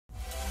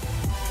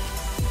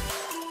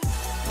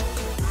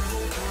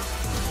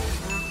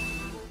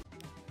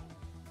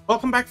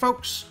Welcome back,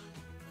 folks.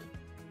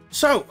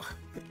 So,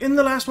 in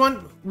the last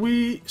one,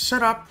 we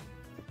set up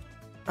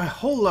a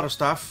whole lot of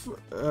stuff.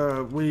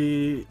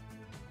 We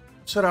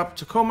set up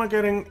Tacoma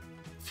getting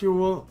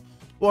fuel,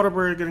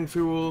 Waterbury getting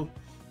fuel,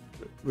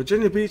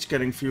 Virginia Beach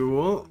getting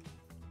fuel.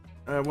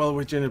 Well,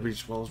 Virginia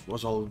Beach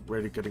was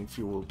already getting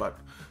fuel, but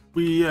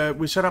we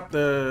set up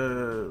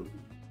the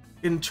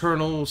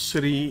internal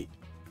city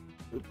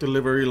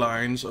delivery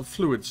lines of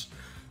fluids.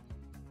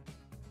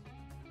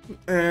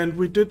 And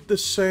we did the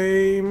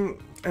same,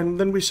 and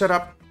then we set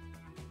up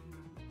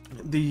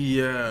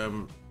the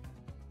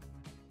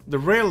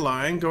rail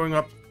line going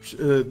up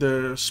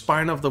the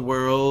spine of the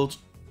world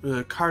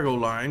cargo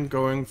line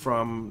going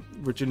from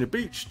Virginia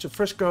Beach to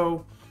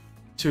Frisco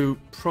to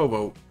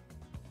Provo.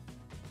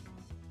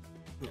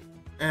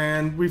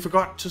 And we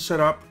forgot to set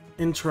up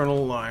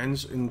internal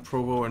lines in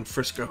Provo and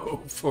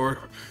Frisco for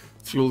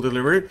fuel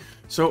delivery.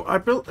 So I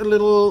built a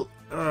little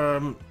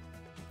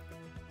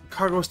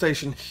cargo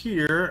station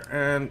here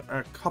and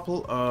a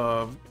couple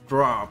of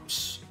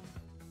drops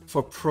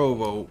for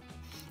Provo.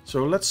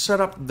 So let's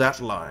set up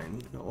that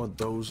line, or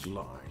those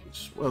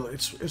lines. Well,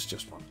 it's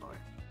just one line.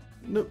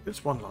 No,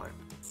 it's one line.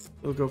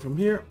 It'll go from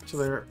here to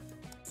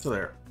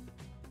there,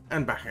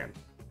 and back in.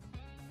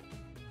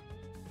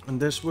 And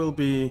this will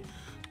be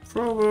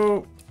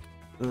Provo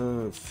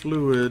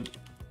fluid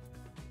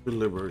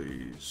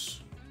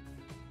deliveries.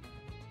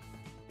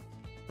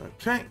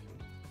 Okay.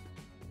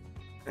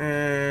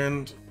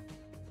 And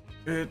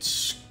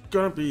it's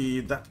gonna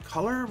be that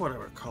color,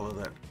 whatever color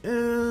that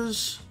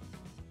is.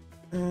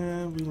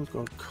 And we will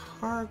go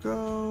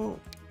cargo,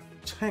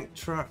 tank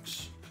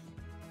trucks.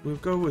 We'll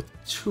go with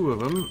 2 of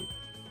them.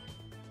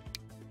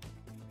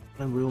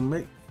 And we'll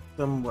make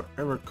them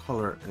whatever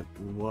color it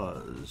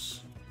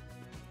was.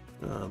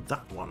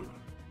 That one.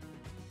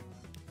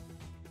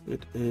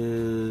 It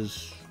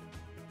is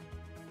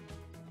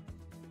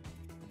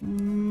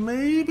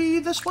maybe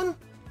this one?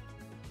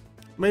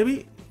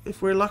 Maybe,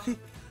 if we're lucky.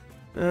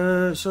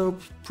 So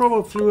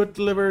Provo fluid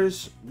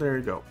delivers. There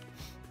you go.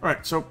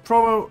 Alright, so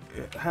Provo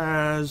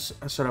has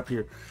a setup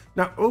here.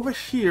 Now over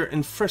here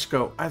in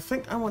Frisco, I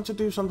think I want to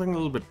do something a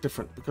little bit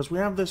different, because we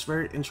have this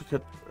very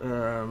intricate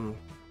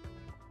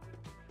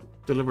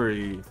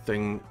delivery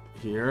thing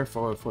here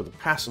for the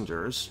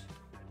passengers.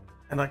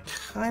 And I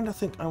kind of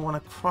think I want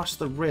to cross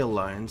the rail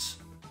lines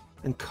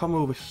and come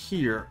over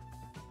here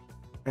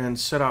and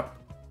set up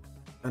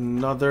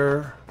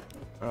another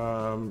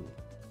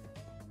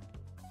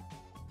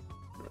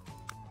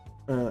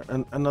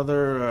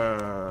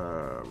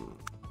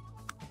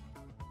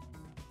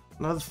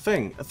another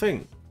thing,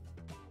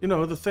 you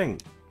know, the thing,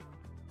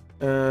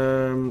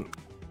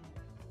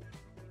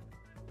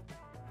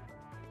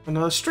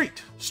 another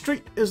street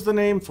is the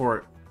name for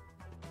it.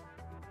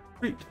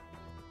 Street.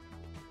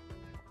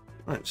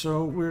 Right,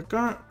 so we're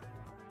gonna,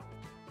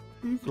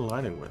 what are you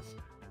colliding with?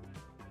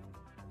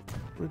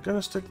 We're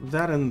gonna stick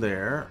that in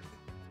there.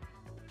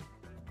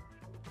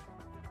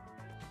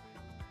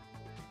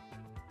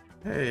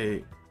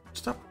 Hey,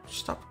 stop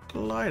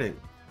colliding.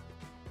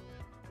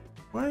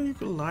 Why are you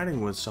colliding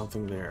with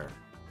something there?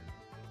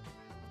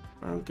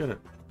 I don't get it.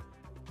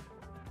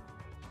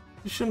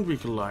 You shouldn't be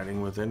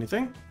colliding with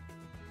anything.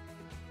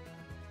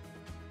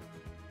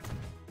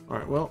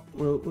 Alright, well,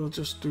 we'll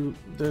just do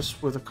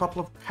this with a couple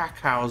of pack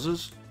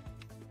houses.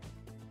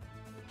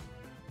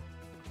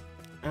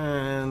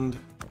 And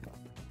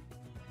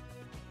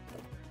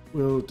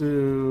we'll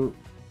do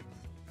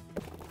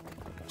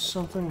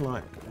something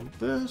like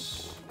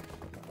this.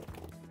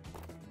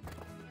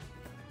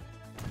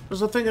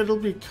 Because I think it'll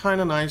be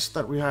kind of nice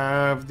that we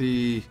have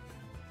the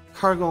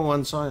cargo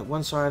on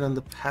one side and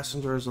the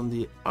passengers on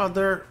the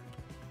other.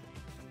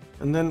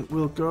 And then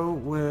we'll go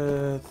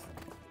with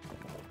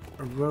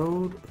a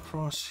road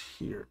across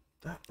here.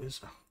 That is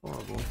a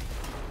horrible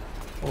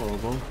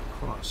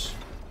cross.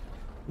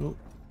 We'll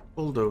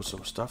bulldoze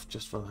some stuff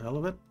just for the hell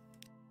of it.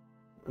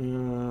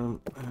 And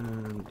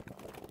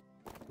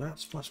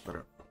that's much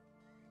better.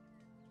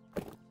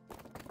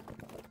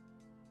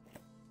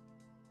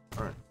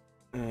 Alright.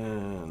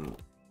 And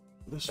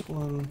this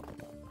one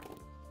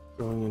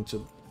going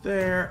into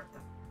there.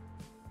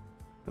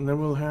 And then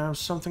we'll have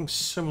something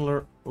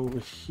similar over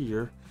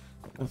here.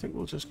 I think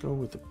we'll just go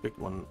with the big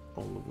one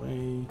all the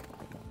way.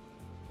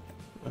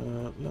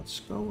 Let's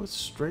go with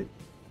straight.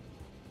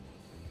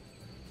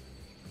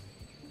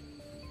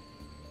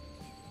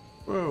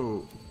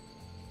 Whoa.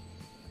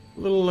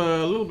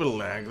 Little bit of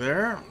lag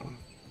there.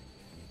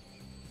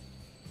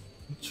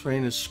 The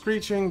train is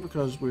screeching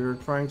because we're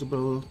trying to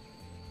build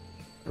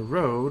a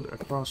road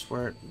across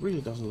where it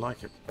really doesn't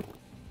like it.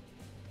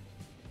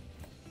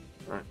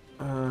 Right.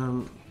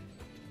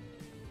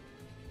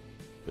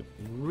 It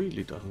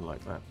really doesn't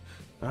like that.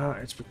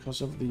 It's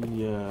because of the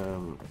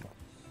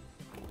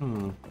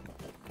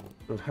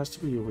so it has to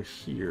be over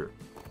here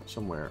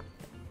somewhere.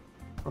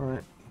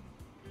 Alright.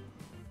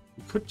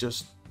 We could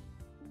just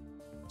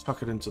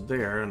tuck it into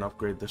there and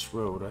upgrade this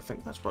road. I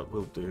think that's what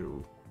we'll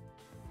do.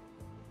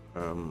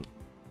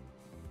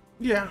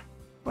 Yeah,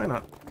 why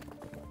not?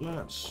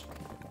 Let's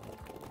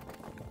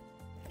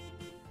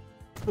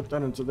Put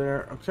that into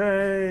there.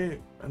 Okay,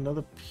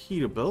 another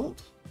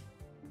Peterbilt.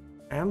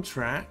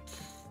 Amtrak.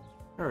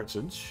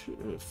 Heritage.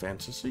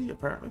 Fantasy,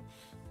 apparently.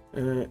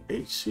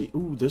 HC.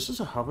 Ooh, this is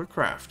a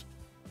hovercraft.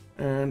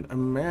 And a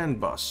man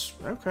bus.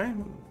 Okay.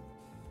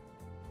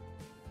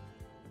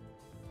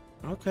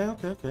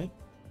 Okay.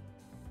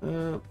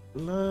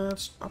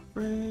 Let's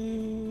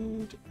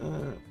upgrade.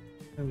 And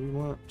we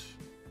want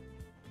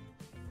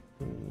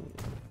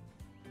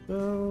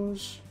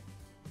those.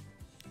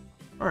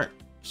 Alright,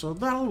 so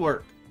that'll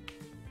work.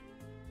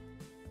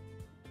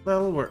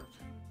 That'll work.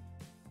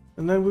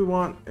 And then we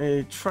want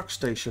a truck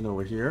station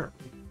over here.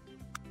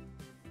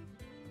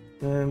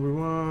 And we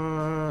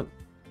want...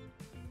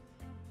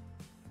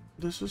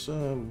 This is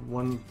a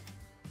one...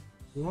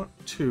 We want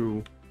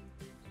two.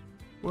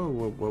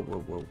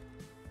 Whoa.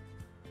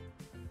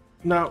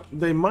 Now,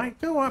 they might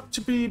go up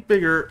to be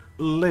bigger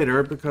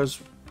later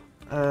because,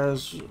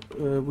 as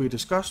we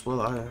discussed,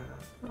 well,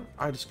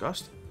 I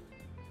discussed,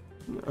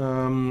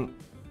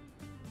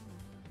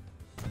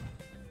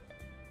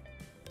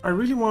 I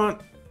really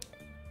want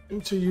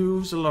to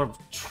use a lot of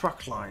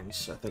truck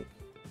lines, I think,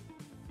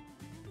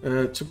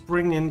 to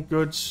bring in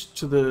goods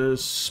to the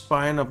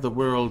spine of the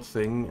world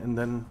thing, and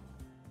then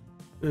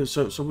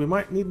so we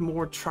might need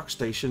more truck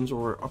stations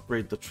or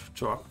upgrade the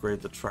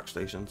truck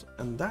stations,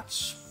 and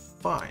that's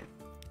fine.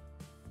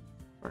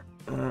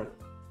 Right.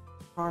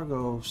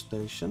 Cargo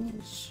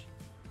stations.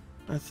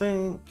 I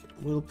think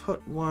we'll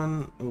put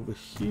one over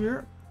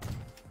here.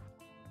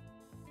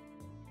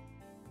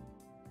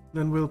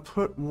 Then we'll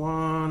put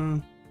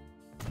one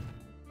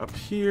up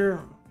here,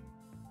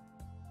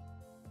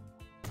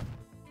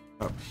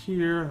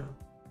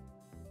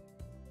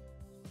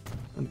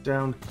 and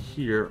down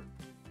here.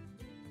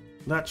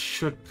 That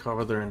should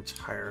cover their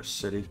entire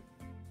city.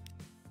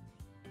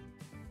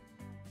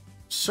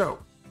 So,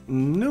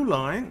 new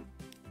line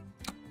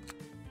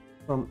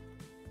from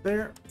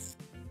there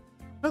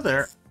to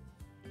there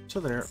to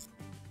there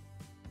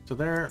to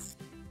there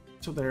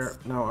to there.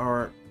 Now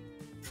our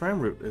tram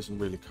route isn't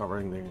really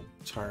covering the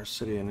entire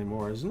city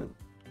anymore, isn't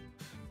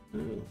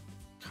it?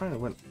 Kind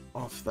of went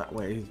off that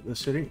way, the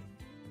city.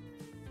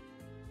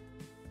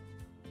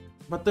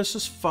 But this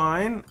is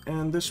fine,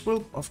 and this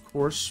will, of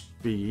course,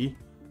 be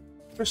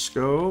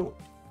Frisco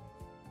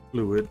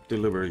fluid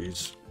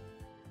deliveries.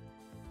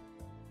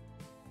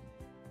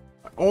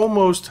 I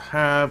almost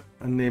have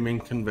a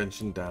naming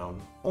convention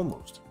down.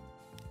 Almost.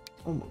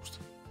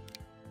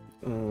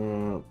 I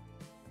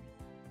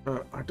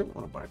don't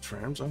want to buy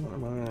trams. I want to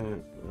buy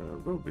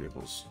road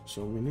vehicles.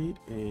 So we need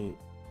a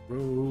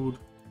road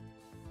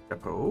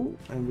depot,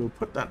 and we'll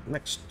put that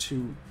next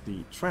to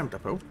the tram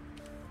depot.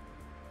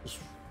 That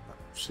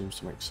seems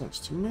to make sense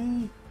to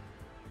me.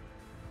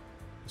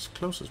 As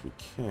close as we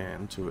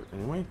can to it,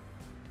 anyway.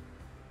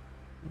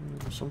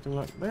 Something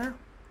like there.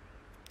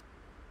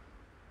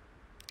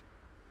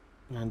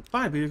 And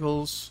 5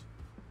 vehicles.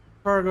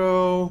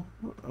 Cargo.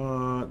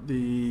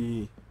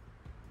 The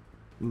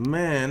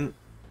man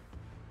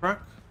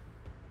truck.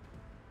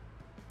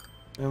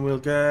 And we'll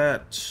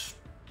get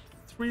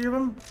 3 of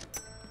them.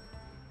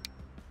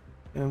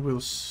 And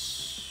we'll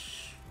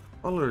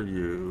color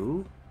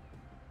you.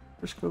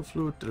 Frisco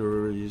fluid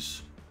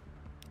deliveries.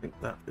 I think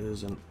that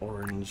is an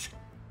orange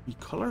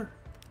color.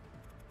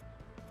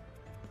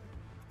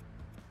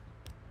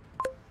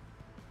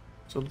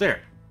 So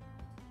there.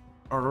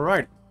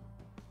 Alright.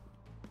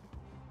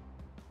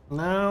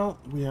 Now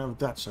we have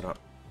that set up.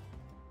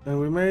 And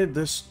we made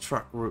this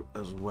truck route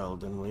as well,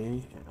 didn't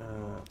we?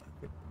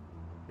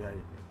 Yeah.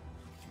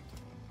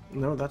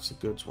 No, that's the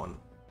goods one.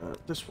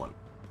 This one.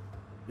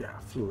 Yeah,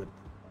 fluid.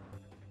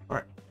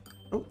 Alright.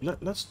 Oh,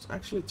 let's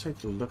actually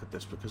take a look at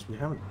this, because we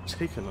haven't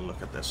taken a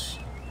look at this.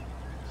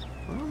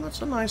 Well,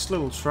 that's a nice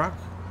little truck.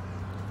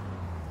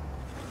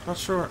 Not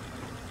sure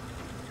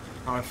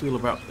how I feel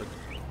about the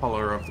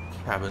color of the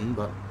cabin,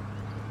 but...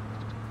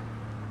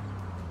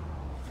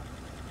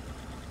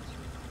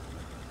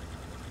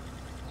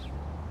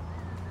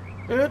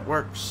 It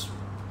works.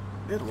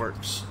 It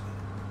works.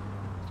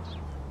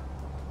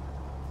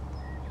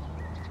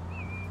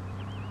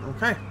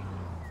 Okay.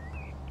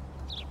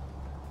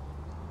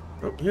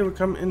 Oh, here we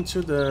come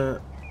into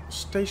the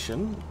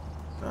station.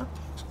 That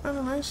looks kind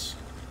of nice.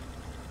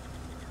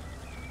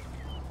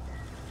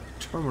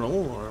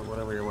 Terminal, or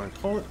whatever you want to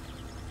call it.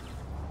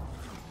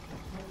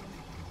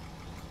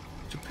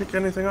 Did you pick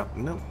anything up?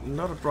 No,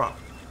 not a drop.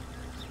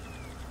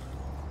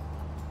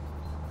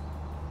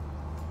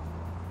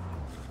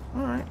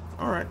 Alright.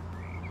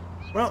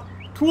 Well,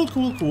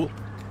 cool.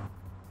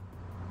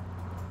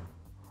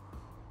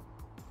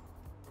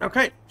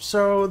 Okay,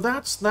 so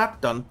that's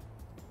that done.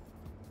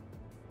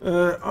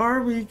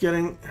 Are we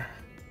getting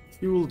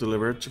fuel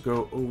delivered to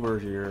go over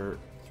here?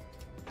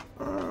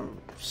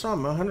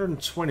 Some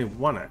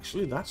 121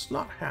 actually. That's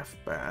not half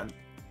bad.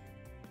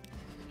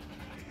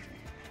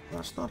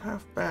 That's not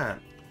half bad.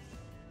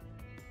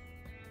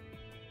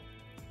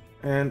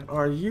 And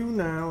are you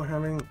now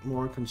having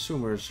more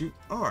consumers? You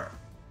are.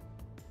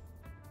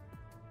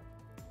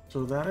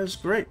 So that is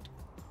great.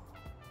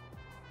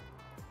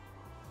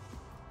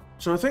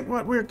 So I think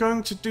what we're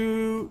going to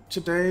do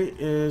today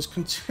is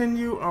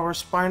continue our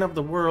Spine of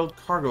the World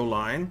cargo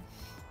line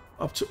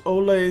up to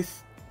Olathe,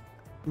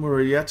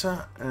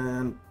 Murietta,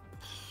 and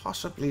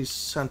possibly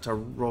Santa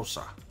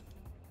Rosa.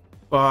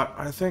 But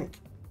I think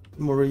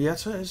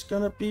Murietta is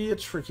going to be a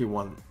tricky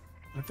one.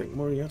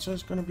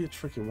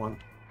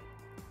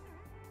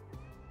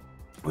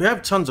 We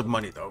have tons of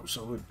money though,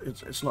 so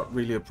it's not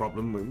really a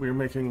problem. We're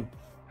making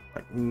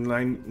like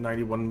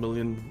 91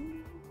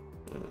 million.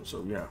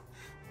 So yeah.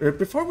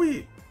 Before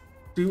we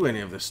do any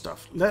of this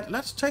stuff,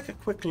 let's take a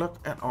quick look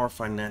at our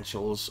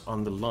financials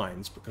on the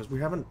lines, because we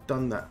haven't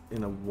done that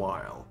in a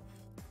while.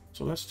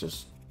 So let's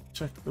just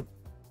check the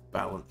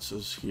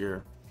balances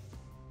here.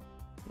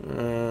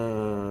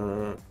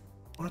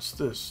 What's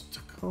this?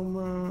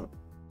 Tacoma,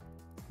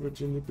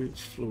 Virginia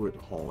Beach fluid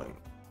hauling.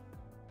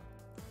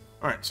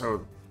 Alright,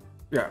 so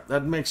yeah,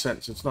 that makes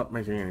sense. It's not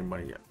making any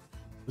money yet.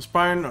 The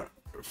Spine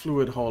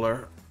fluid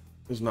hauler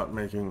is not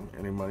making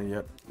any money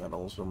yet. That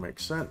also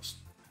makes sense.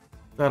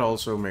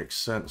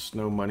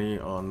 No money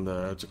on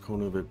the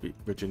Tacoma,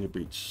 Virginia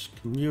Beach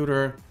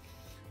commuter.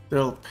 The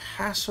El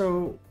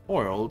Paso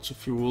oil to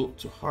fuel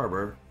to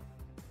harbor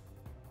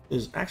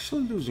is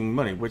actually losing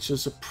money, which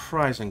is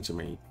surprising to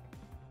me.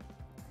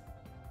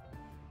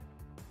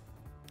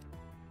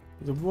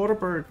 The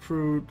Waterbury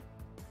crude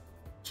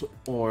to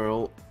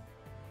oil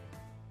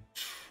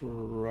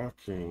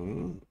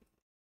trucking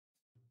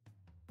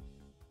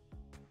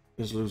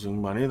is losing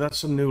money.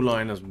 That's a new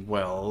line as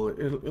well.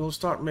 It'll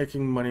start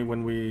making money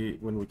when we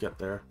get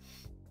there,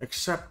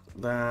 except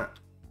that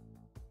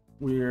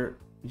we're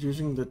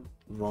using the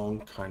wrong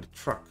kind of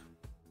truck.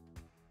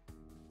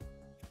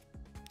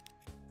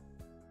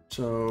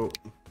 So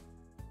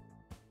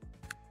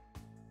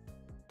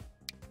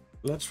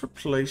let's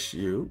replace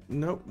you.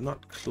 Nope,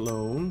 not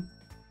clone.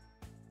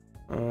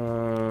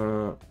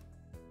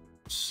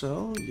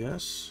 Sell,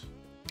 yes.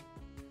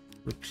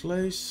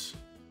 Replace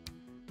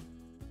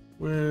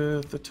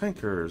with the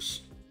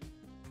tankers.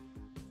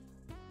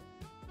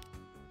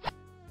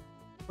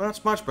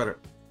 That's much better.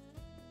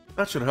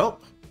 That should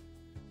help.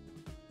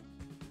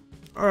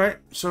 Alright,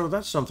 so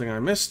that's something I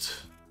missed.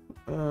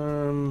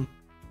 So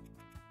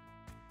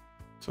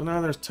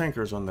now there's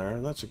tankers on there.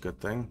 That's a good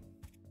thing.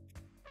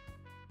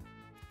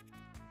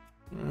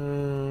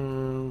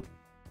 The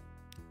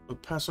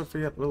Paso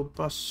Fayetteville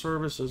bus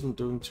service isn't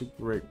doing too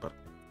great, but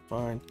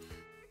fine.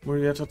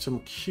 Murietta to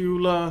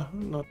Macula,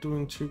 not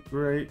doing too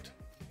great.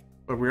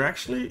 But we're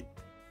actually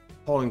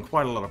hauling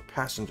quite a lot of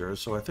passengers,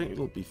 so I think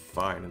it'll be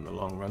fine in the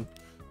long run.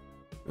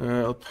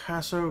 El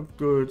Paso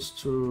goods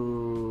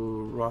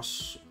to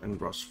Ross and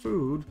Ross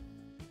Food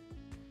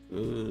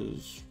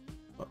is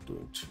not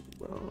doing too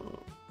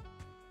well.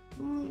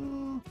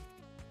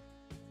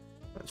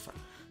 That's fine.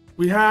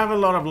 We have a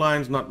lot of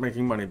lines not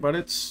making money, but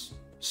it's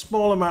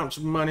small amounts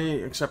of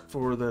money, except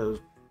for the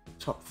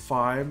top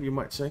 5, you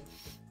might say.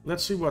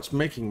 Let's see what's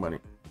making money.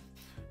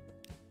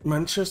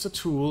 Manchester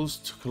Tools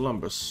to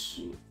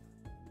Columbus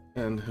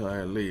and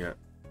Hialeah.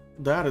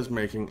 That is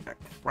making a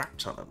crap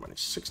ton of money.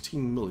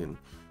 16 million.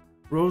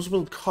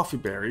 Roseville Coffee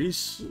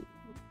Berries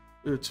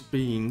to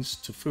beans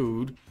to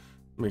food,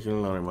 making a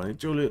lot of money.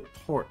 Joliet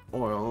Port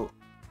Oil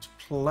to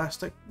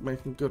plastic,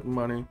 making good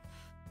money.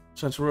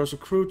 Santa Rosa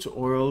Crude to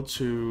oil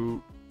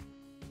to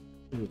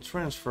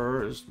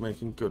transfer is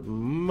making good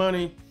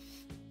money.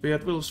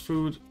 Fayetteville's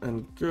Food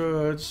and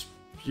Goods,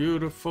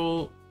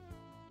 beautiful.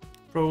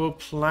 Provo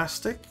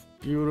Plastic,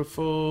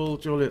 beautiful.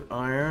 Joliet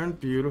Iron,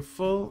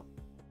 beautiful.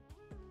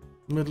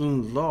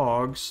 Midland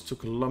Logs to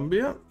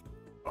Columbia.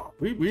 Oh,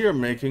 we are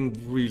making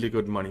really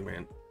good money,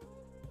 man.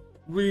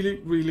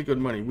 Really good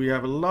money. We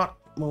have a lot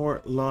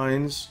more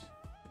lines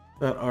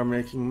that are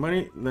making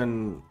money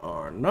than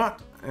are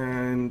not,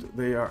 and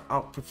they are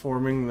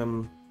outperforming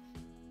them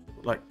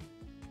like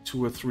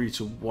 2 or 3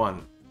 to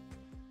 1.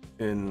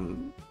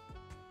 In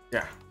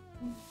yeah,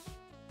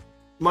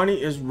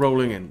 money is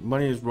rolling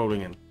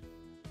in.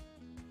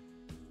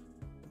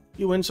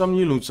 You win some,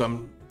 you lose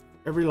some.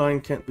 Every line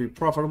can't be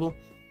profitable.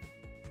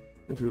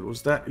 If it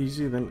was that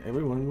easy, then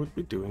everyone would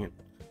be doing it.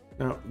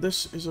 Now,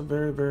 this is a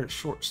very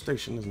short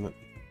station, isn't it?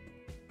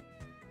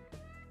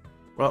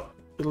 Well,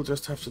 it'll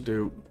just have to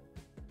do.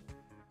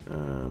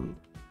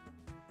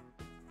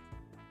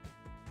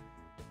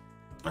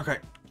 Okay,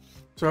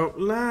 so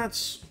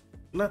let's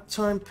let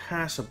time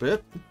pass a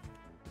bit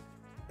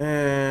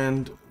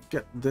and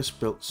get this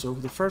built. So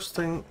the first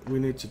thing we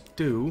need to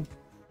do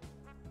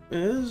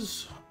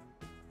is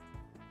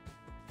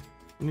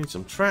we need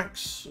some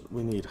tracks.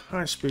 We need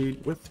high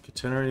speed with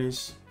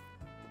catenaries,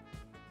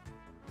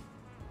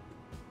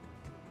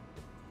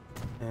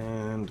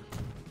 and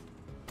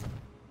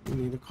we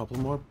need a couple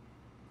more,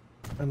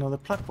 another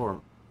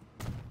platform.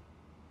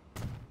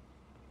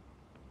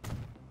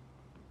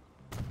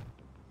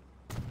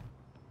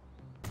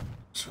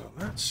 So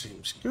that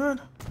seems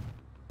good.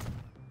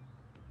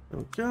 There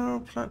we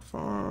go,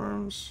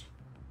 platforms.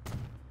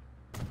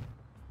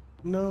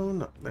 No,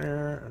 not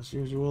there, as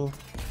usual.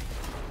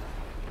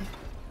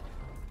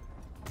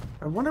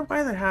 I wonder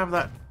why they have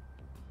that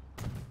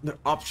the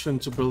option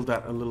to build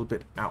that a little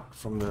bit out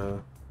from the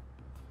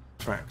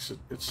tracks.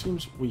 It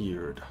seems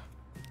weird.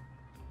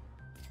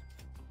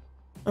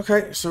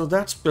 Okay, so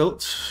that's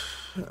built.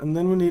 And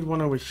then we need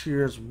one over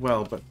here as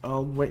well, but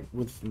I'll wait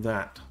with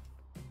that.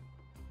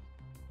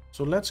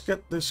 So let's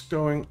get this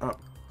going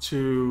up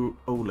to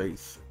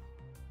Olathe.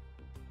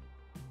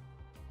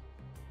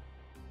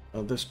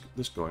 Oh, this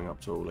going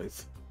up to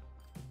Olathe.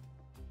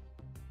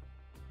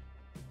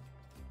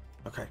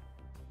 Okay.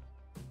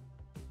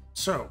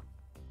 So,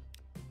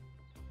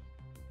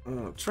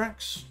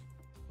 tracks,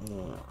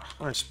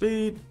 high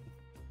speed,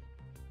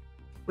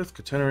 with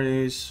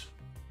catenaries,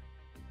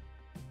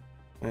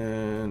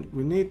 and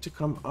we need to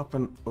come up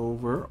and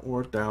over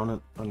or down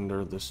and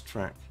under this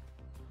track.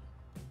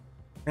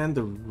 And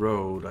the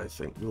road, I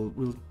think.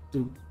 We'll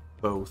do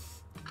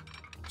both.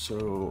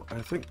 So,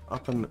 I think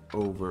up and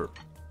over.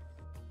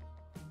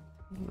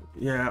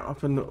 Yeah,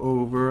 up and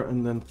over,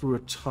 and then through a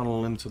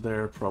tunnel into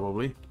there,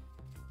 probably.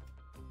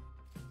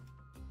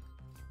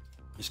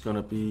 It's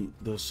gonna be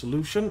the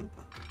solution.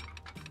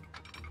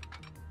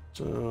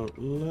 So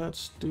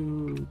let's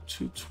do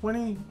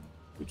 220.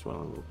 220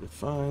 will be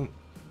fine.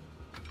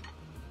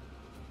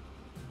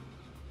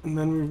 And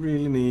then we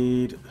really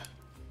need to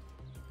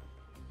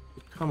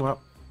come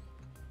up.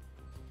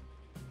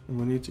 And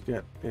we need to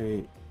get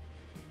a...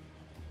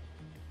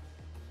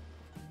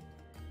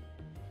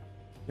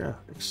 Yeah,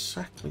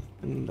 exactly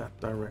in that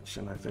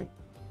direction, I think.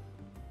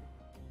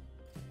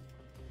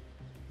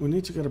 We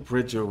need to get a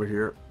bridge over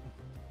here.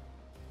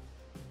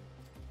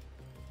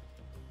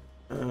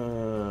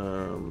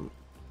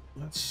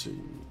 Let's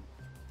see.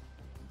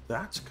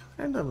 That's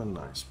kind of a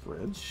nice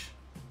bridge.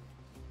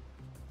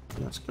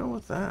 Let's go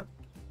with that.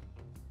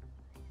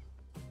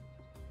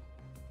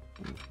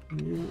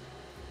 You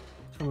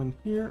come in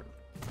here.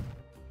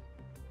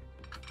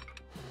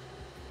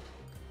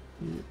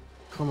 You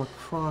come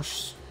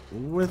across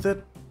with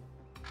it.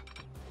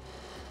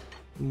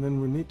 And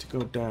then we need to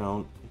go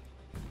down.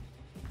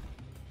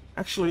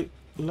 Actually,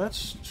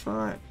 let's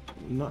try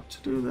not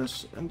to do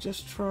this and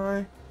just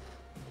try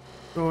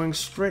going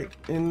straight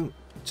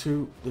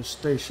into the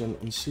station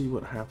and see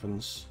what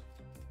happens.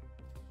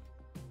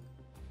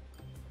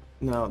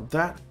 Now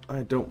that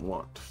I don't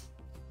want.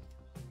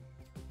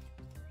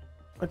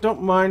 I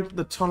don't mind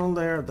the tunnel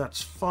there,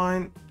 that's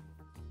fine.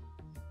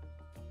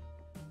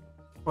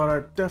 But I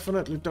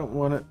definitely don't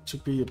want it to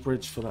be a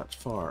bridge for that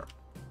far.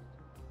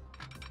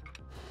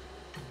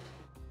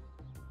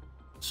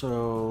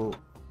 So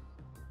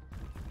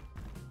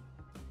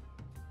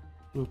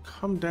we'll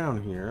come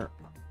down here.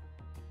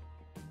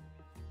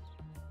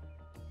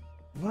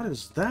 What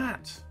is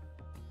that?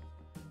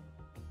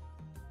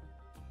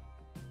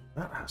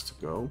 That has to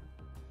go.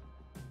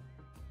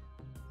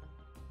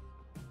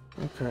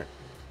 Okay.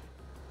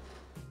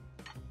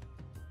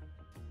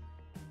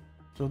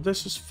 So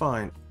this is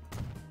fine.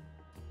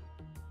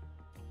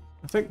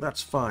 I think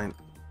that's fine.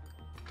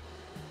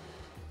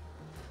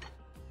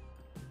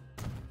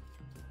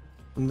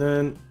 And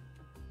then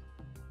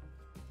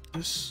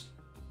this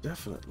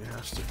definitely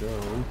has to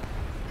go.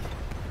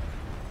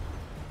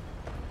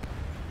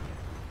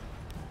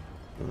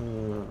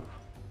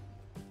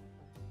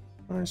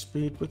 High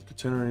speed with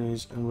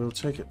catenaries, and we'll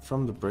take it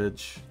from the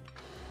bridge,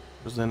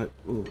 because then it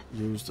will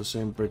use the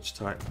same bridge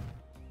type.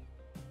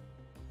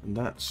 And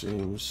that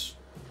seems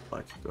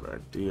like a good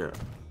idea.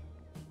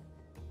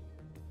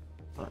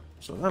 Alright,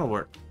 so that'll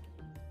work.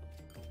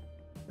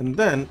 And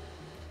then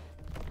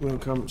we'll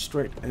come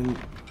straight in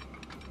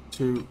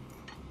to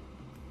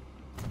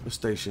the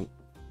station.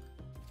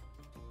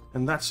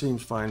 And that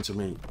seems fine to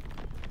me.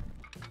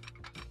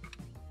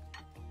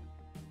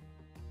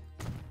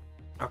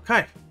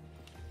 Okay.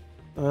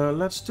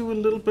 Let's do a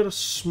little bit of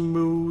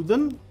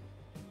smoothing.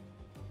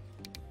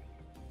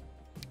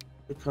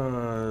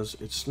 Because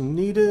it's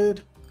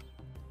needed.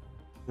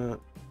 Like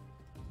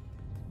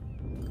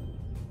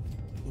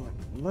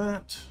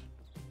that.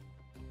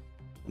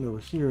 And over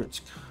here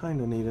it's kind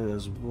of needed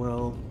as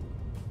well.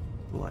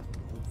 Like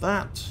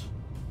that.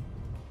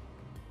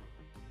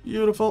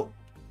 Beautiful.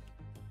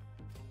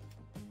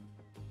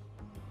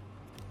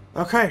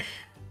 Okay.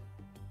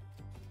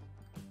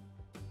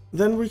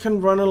 Then we can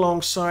run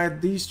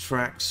alongside these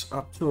tracks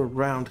up to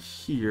around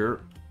here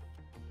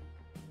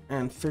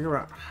and figure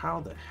out how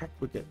the heck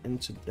we get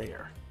into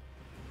there.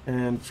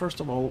 And first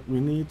of all, we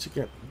need to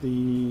get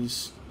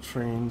these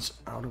trains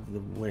out of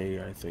the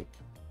way, I think.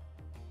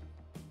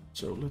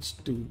 So let's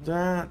do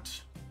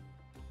that.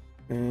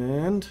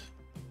 And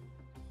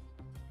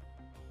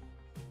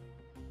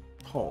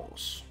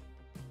pause.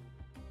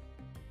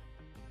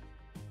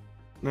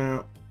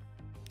 Now,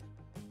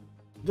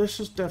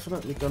 this is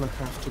definitely gonna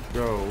have to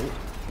go.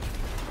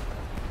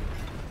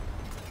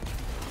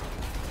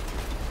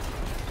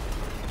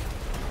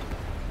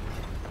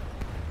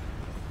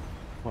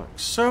 Like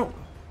so.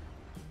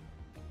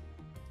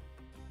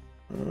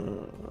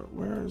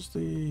 Where is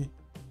the...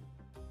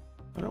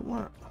 I don't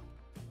want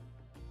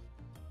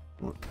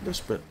this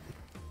bit.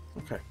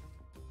 Okay.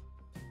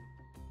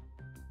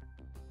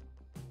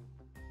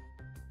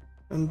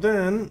 And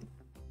then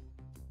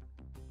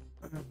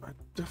I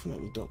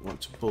definitely don't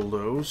want to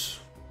bulldoze.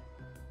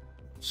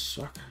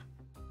 Suck.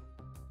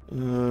 We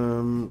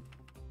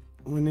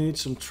need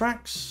some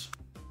tracks.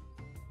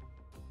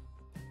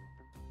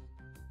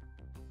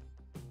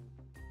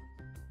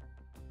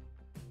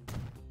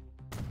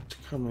 To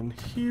come in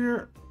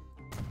here.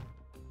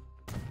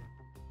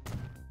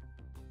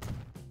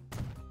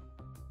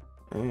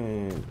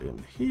 And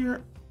in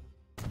here.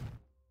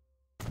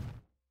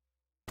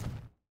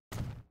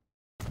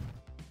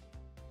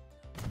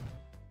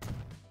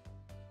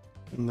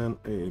 And then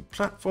a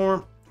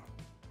platform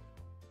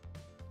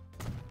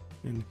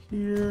in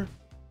here.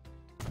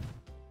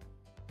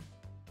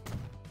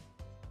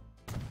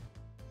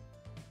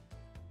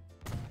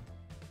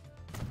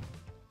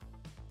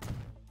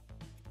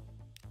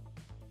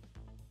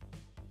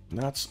 And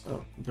that's a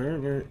very,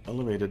 very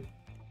elevated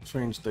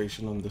train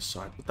station on this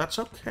side, but that's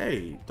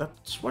okay.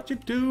 That's what you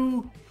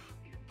do.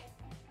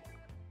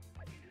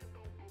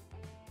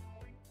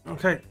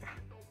 Okay.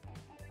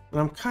 And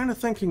I'm kind of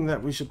thinking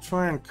that we should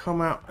try and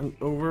come out and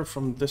over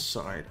from this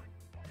side.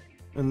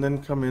 And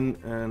then come in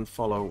and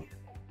follow.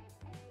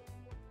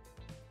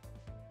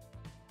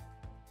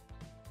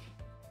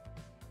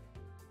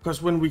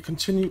 Because when we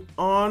continue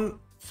on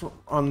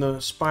the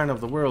spine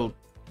of the world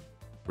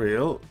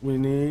rail, we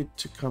need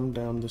to come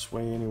down this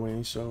way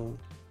anyway, so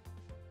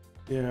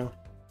yeah.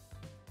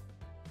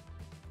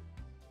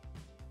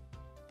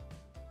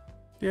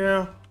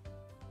 Yeah.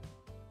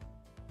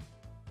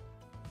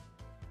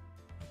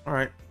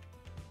 Alright.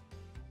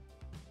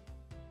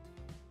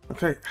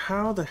 Okay,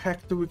 how the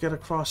heck do we get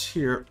across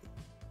here?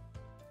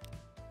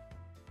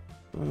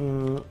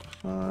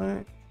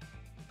 Hi.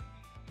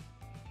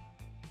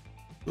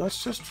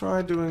 Let's just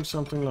try doing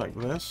something like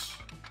this.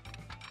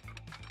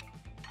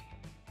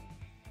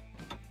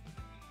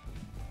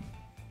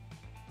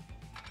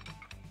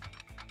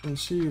 And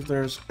see if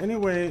there's any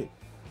way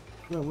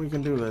that we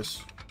can do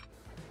this.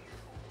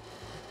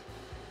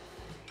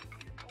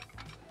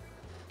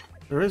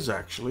 There is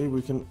actually.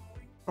 We can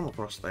come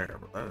across there,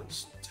 but that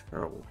is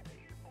terrible.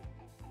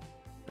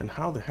 And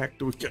how the heck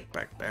do we get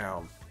back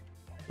down?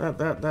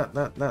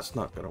 That's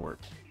not gonna work.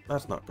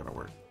 That's not gonna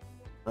work.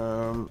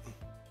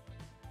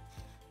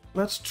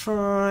 Let's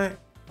try.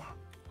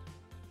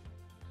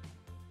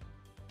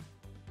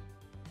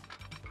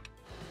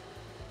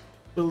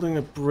 Building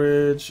a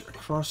bridge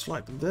across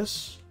like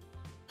this.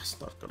 That's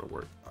not gonna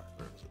work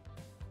either, is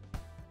it?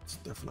 It's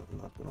definitely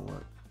not gonna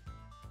work.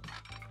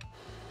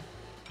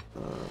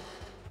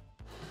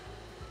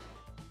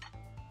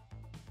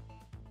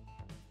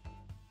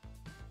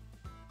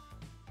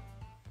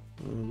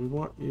 We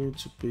want you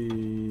to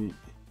be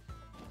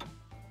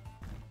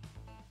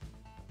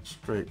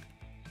straight.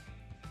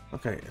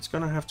 Okay, it's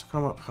gonna have to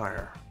come up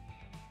higher.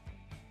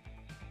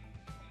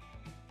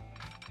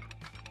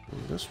 Will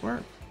this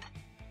work?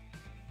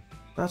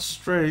 That's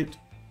straight.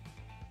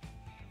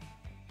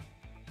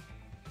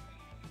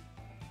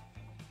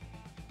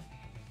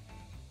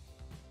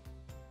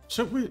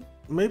 So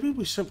maybe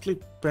we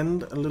simply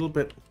bend a little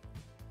bit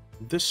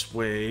this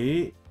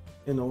way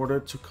in order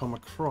to come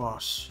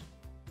across.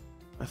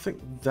 I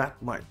think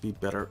that might be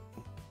better.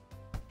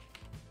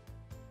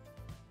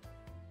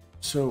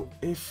 So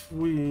if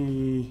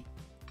we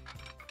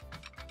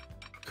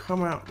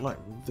come out like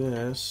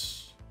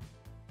this,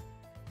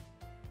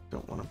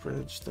 don't want a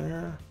bridge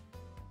there.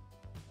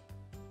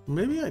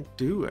 Maybe I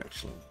do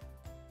actually.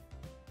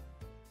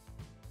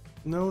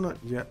 No, not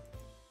yet.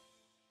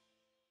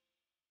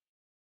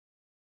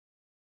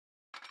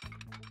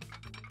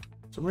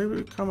 So maybe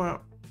we come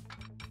out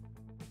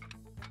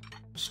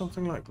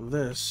something like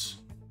this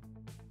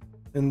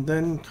and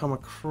then come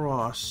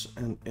across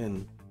and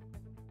in.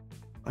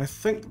 I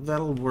think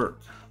that'll work.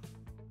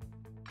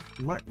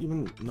 Might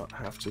even not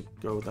have to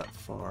go that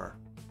far.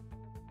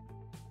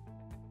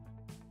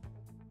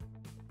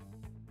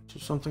 So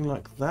something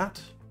like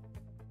that.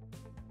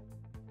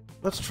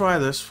 Let's try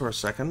this for a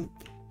second.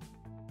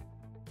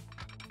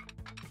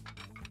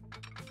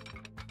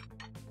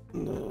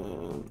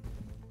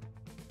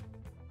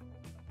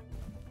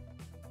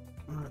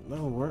 Alright,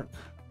 that'll work.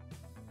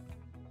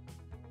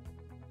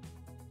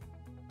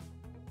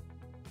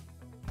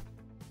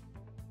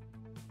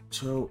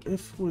 So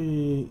if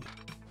we...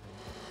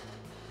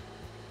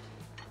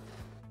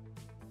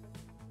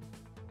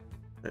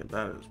 Okay,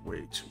 that is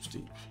way too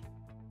steep.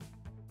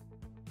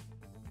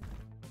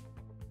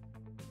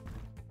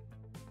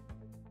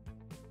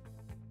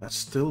 That's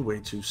still way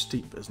too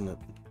steep, isn't it?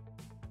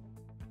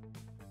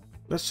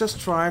 Let's just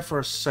try for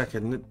a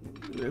second.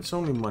 It's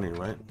only money,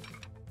 right?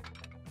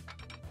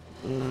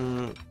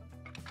 And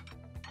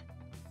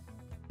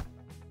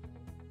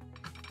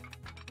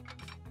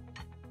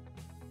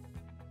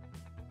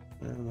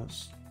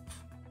that's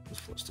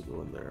supposed to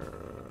go in there.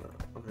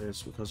 Okay,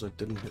 it's because I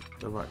didn't hit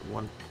the right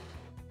one.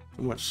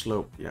 Too much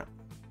slope, yeah.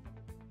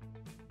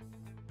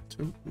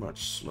 Too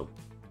much slope.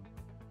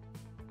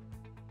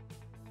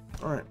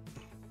 Alright.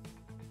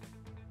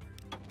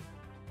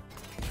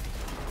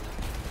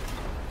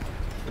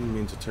 Didn't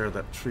mean to tear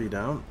that tree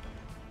down.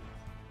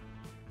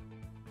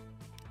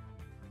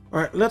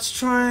 Alright, let's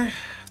try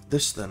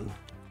this then.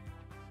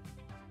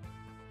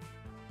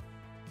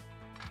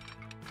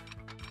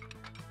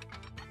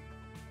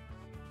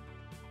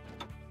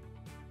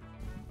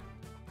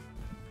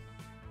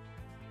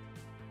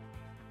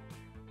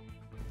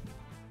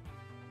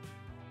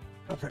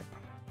 Okay,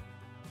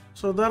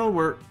 so that'll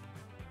work.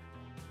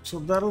 So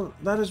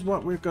that is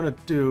what we're gonna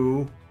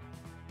do.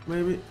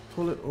 Maybe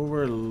pull it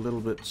over a little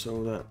bit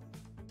so that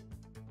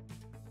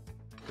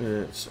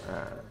it's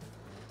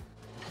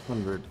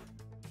 100.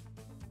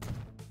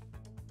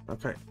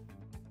 Okay,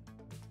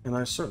 and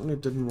I certainly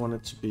didn't want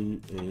it to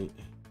be a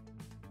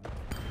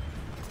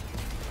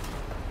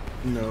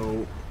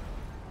no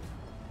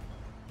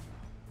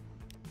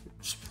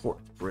support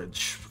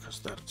bridge because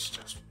that's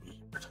just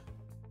weird.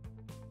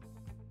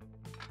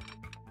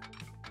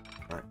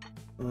 Alright.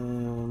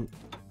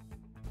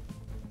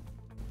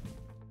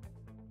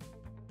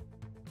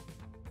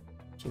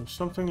 So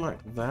something like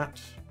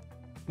that.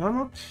 Now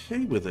I'm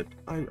okay with it.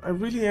 I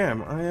really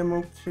am. I am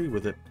okay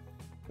with it.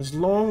 As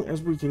long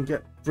as we can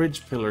get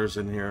bridge pillars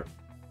in here.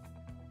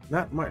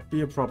 That might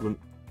be a problem.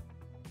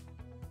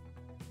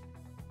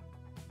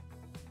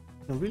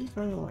 I really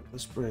kind of like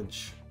this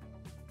bridge.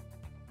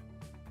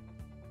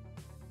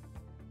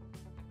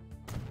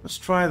 Let's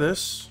try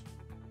this.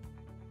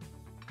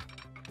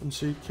 And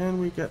see, can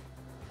we get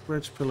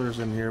bridge pillars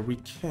in here? We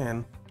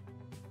can.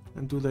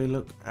 And do they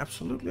look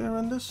absolutely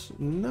horrendous?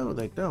 No,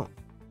 they don't.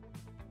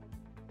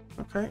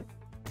 Okay,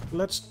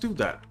 let's do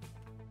that.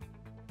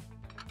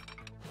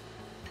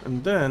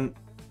 And then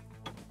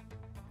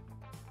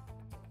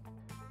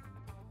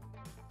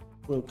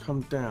we'll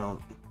come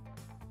down.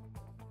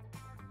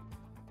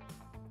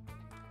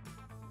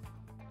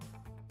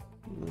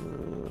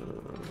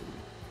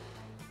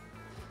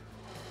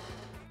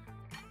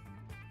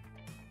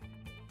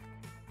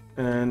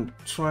 And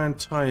try and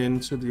tie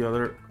into the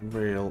other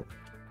rail.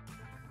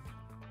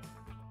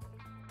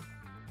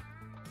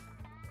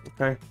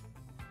 Okay.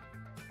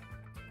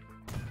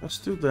 Let's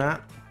do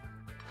that.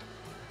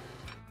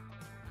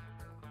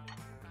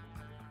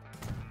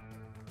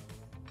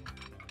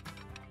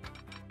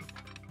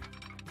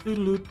 Okay.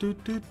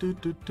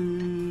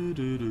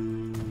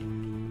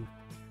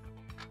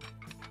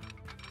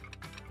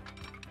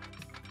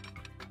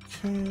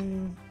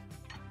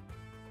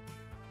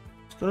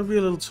 It's gonna be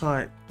a little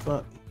tight,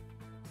 but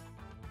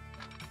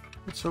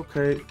it's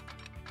okay.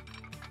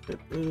 It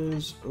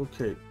is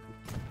okay.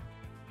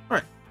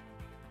 Alright.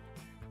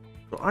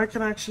 So I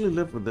can actually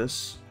live with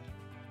this.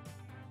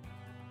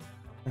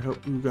 I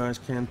hope you guys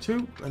can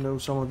too. I know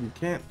some of you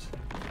can't.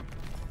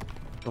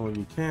 Some of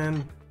you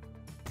can.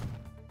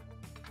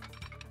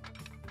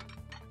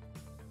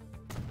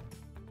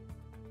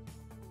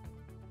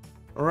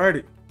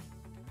 Alrighty.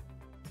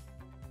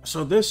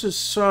 So this is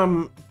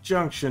some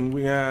junction.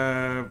 We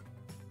have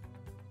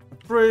a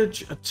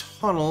bridge, a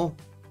tunnel,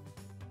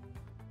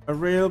 a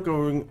rail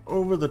going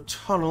over the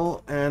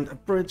tunnel, and a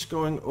bridge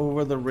going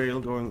over the rail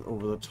going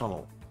over the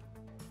tunnel.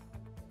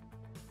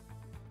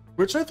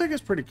 Which I think is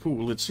pretty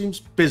cool. It seems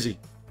busy.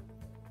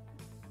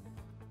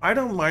 I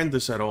don't mind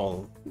this at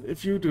all.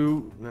 If you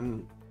do,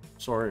 then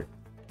sorry.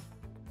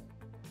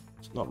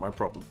 It's not my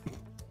problem.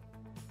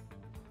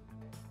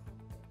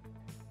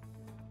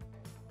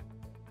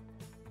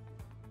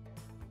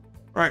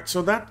 Alright,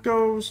 so that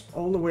goes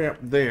all the way up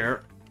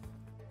there.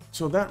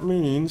 So that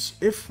means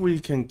if we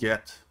can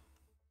get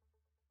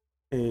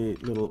a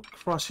little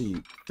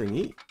crossy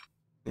thingy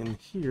in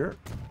here,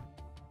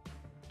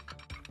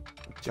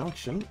 a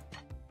junction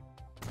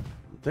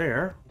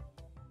there,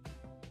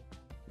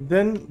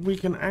 then we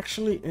can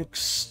actually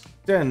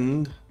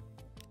extend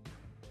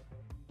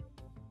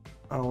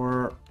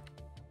our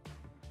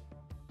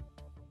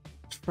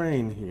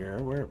train here.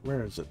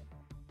 Where is it?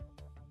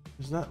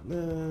 Is that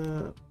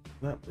the...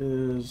 That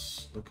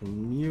is the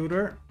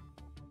commuter.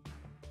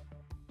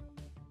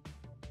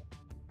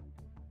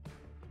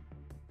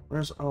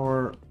 Where's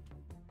our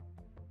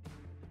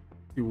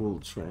fuel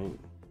train?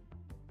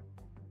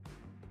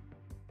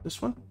 This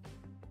one?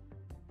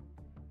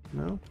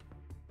 No?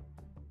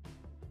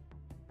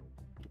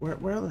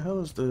 Where the hell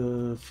is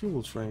the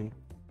fuel train?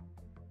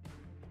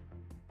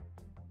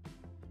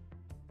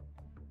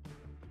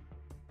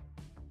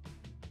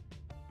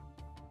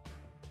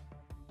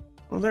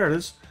 Oh, there it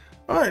is.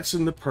 Oh, it's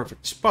in the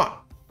perfect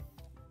spot.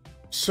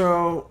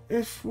 So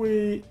if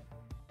we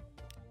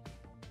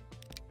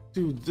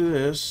do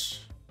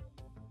this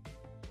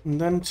and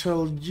then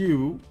tell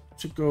you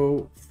to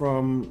go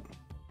from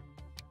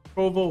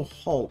Provo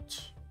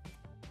Halt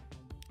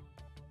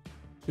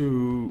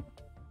to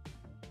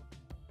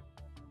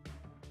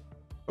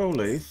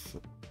Olathe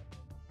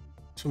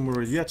to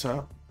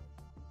Murietta,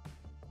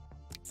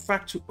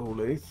 back to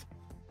Olathe,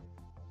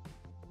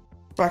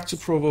 back to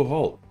Provo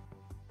Halt,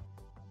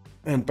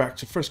 and back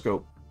to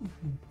Frisco,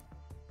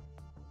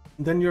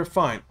 then you're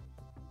fine.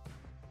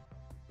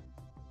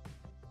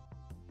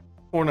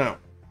 For now.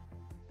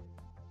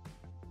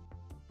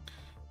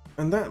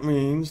 And that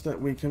means that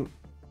we can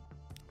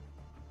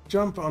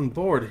jump on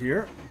board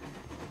here,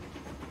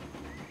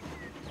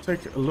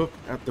 take a look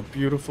at the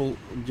beautiful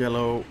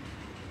yellow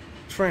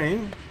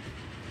train,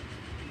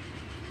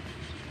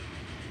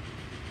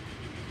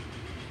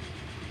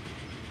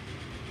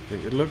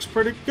 think it looks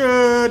pretty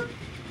good.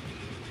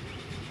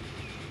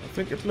 I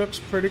think it looks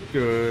pretty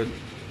good.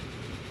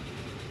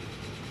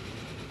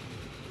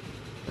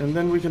 And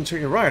then we can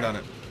take a ride on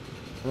it.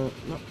 No,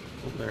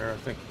 over there, I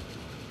think.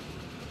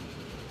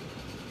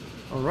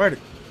 Alrighty.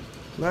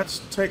 Let's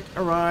take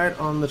a ride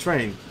on the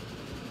train.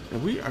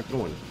 And we are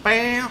going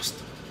fast.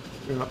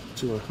 We're up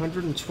to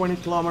 120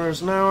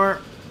 kilometers an hour,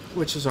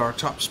 which is our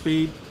top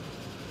speed.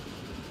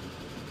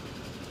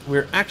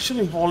 We're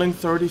actually hauling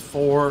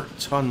 34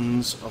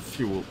 tons of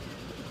fuel.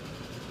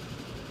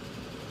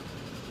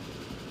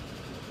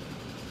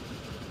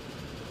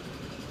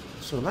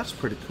 So that's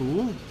pretty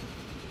cool.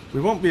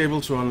 We won't be able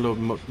to unload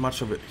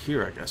much of it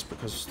here, I guess,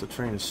 because the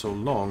train is so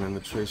long and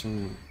the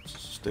train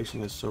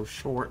station is so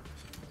short.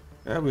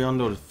 Yeah, we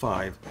unloaded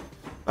 5.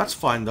 That's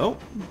fine, though.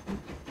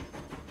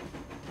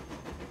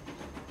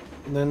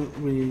 And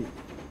then we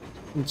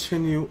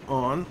continue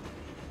on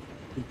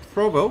to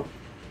Provo.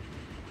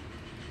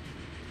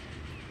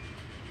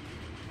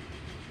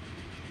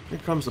 Here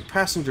comes the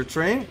passenger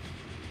train.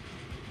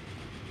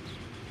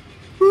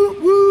 Woo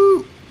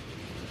woo!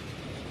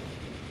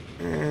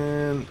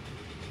 And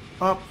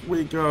up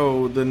we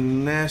go, the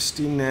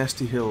nasty,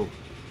 nasty hill.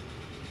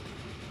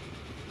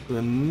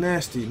 The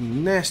nasty,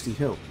 nasty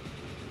hill.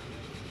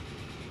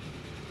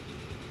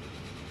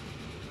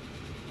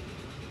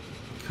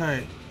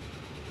 Okay.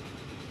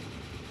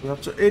 We're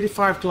up to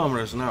 85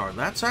 kilometers an hour.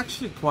 That's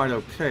actually quite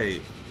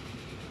okay.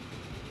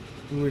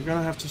 And we're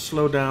gonna have to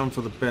slow down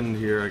for the bend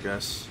here, I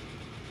guess.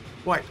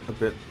 Quite a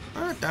bit.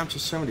 Down to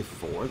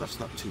 74. That's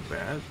not too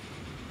bad.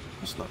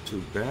 That's not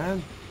too bad.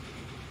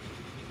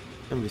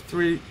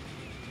 73.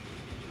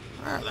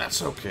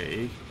 That's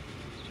okay.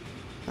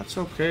 That's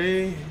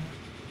okay.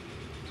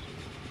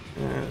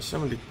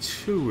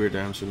 72 we're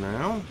down to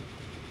now.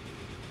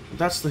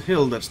 That's the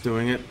hill that's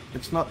doing it.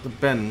 It's not the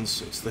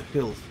bends, it's the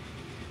hill.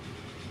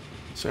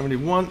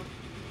 71.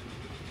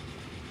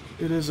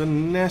 It is a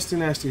nasty,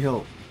 nasty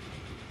hill.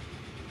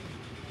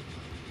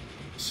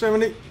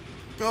 70.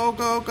 Go,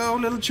 go, go,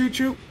 little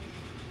choo-choo.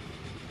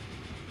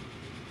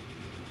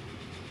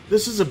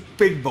 This is a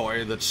big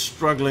boy that's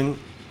struggling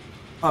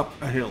up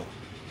a hill.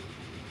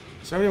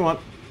 71.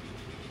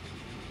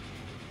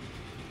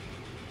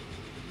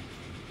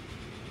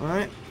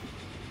 Alright.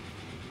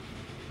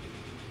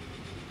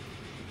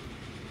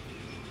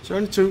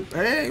 72.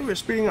 Hey, we're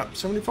speeding up.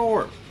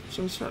 74.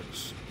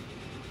 76.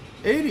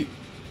 80.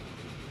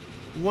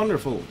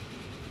 Wonderful.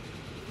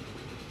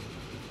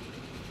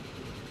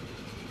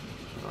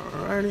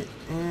 Alrighty.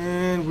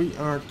 And we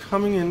are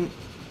coming in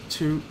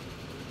to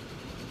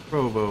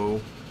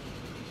Provo.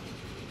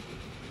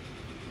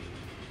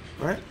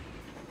 Right?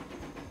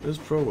 This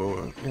is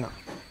Provo. Yeah.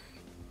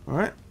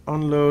 Alright.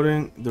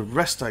 Unloading the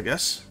rest, I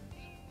guess.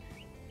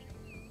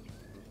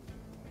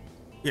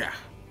 Yeah.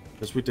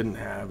 Because we didn't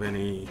have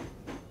any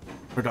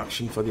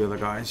production for the other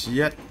guys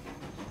yet.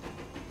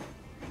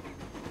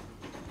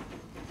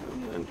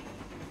 And then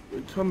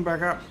we come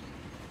back up.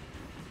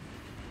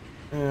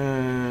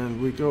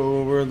 And we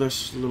go over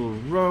this little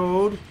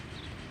road.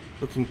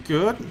 Looking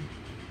good.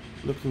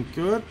 Looking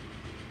good.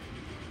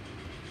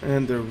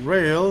 And the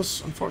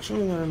rails,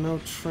 unfortunately there are no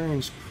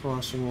trains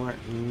crossing right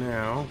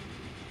now.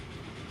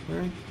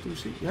 Where do you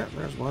see? Yeah,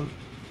 there's one.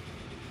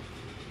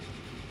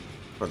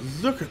 But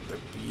look at the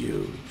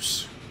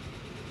views.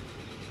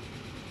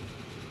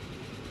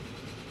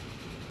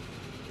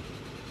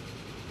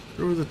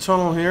 Through the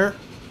tunnel here.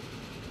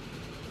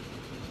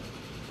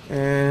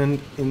 And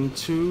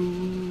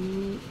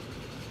into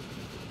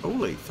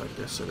Olathe, I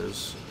guess it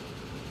is.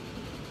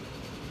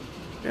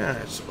 Yeah,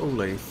 it's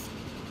Olathe.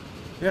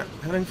 Yeah,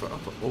 heading for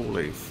Upper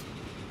Olathe.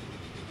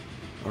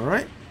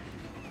 Alright.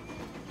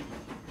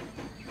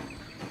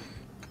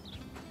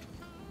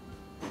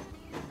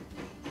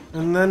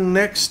 And then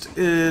next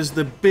is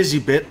the busy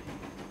bit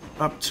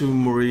up to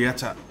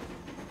Murietta.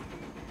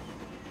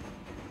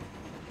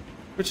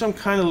 Which I'm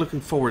kind of looking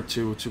forward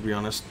to be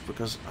honest,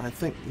 because I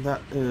think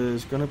that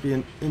is going to be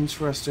an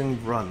interesting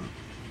run.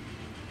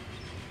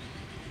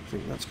 I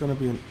think that's going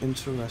to be an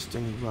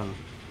interesting run.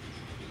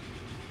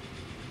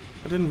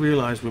 I didn't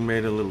realize we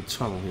made a little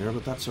tunnel here,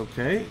 but that's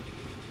okay.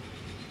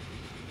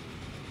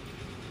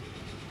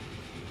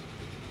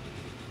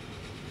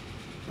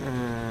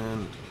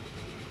 And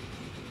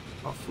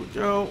off we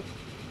go.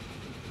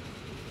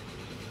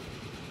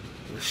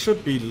 There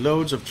should be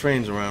loads of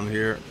trains around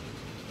here.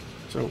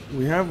 So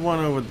we have one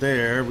over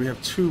there, we have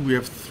 2, we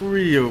have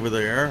 3 over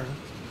there.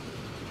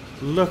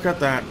 Look at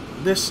that.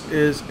 This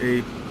is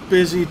a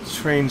busy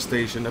train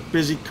station, a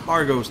busy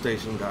cargo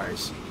station,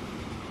 guys.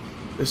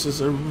 This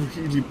is a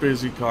really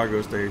busy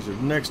cargo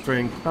station. Next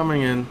train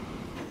coming in.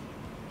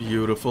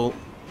 Beautiful.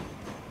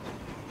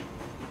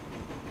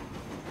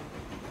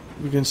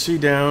 We can see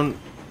down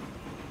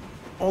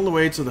all the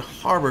way to the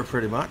harbor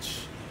pretty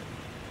much.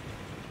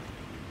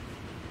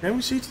 Can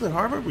we see to the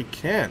harbor? We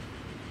can.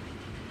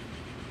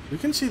 We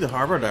can see the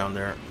harbor down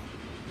there.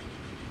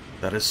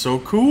 That is so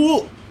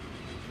cool.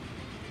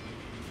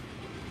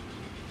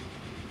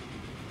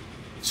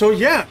 So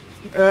yeah,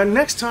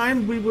 next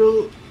time we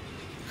will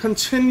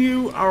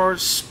continue our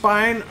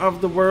spine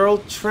of the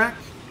world track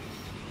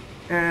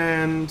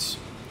and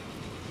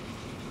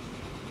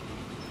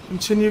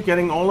continue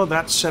getting all of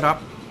that set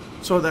up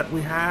so that we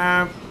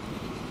have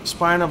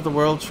spine of the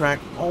world track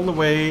all the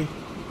way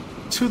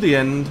to the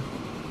end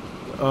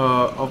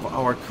of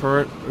our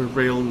current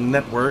rail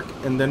network,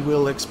 and then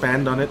we'll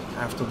expand on it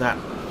after that.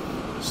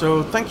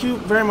 So thank you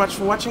very much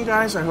for watching,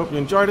 guys. I hope you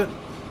enjoyed it.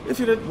 If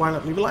you did, why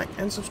not leave a like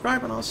and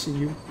subscribe, and I'll see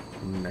you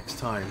next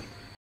time.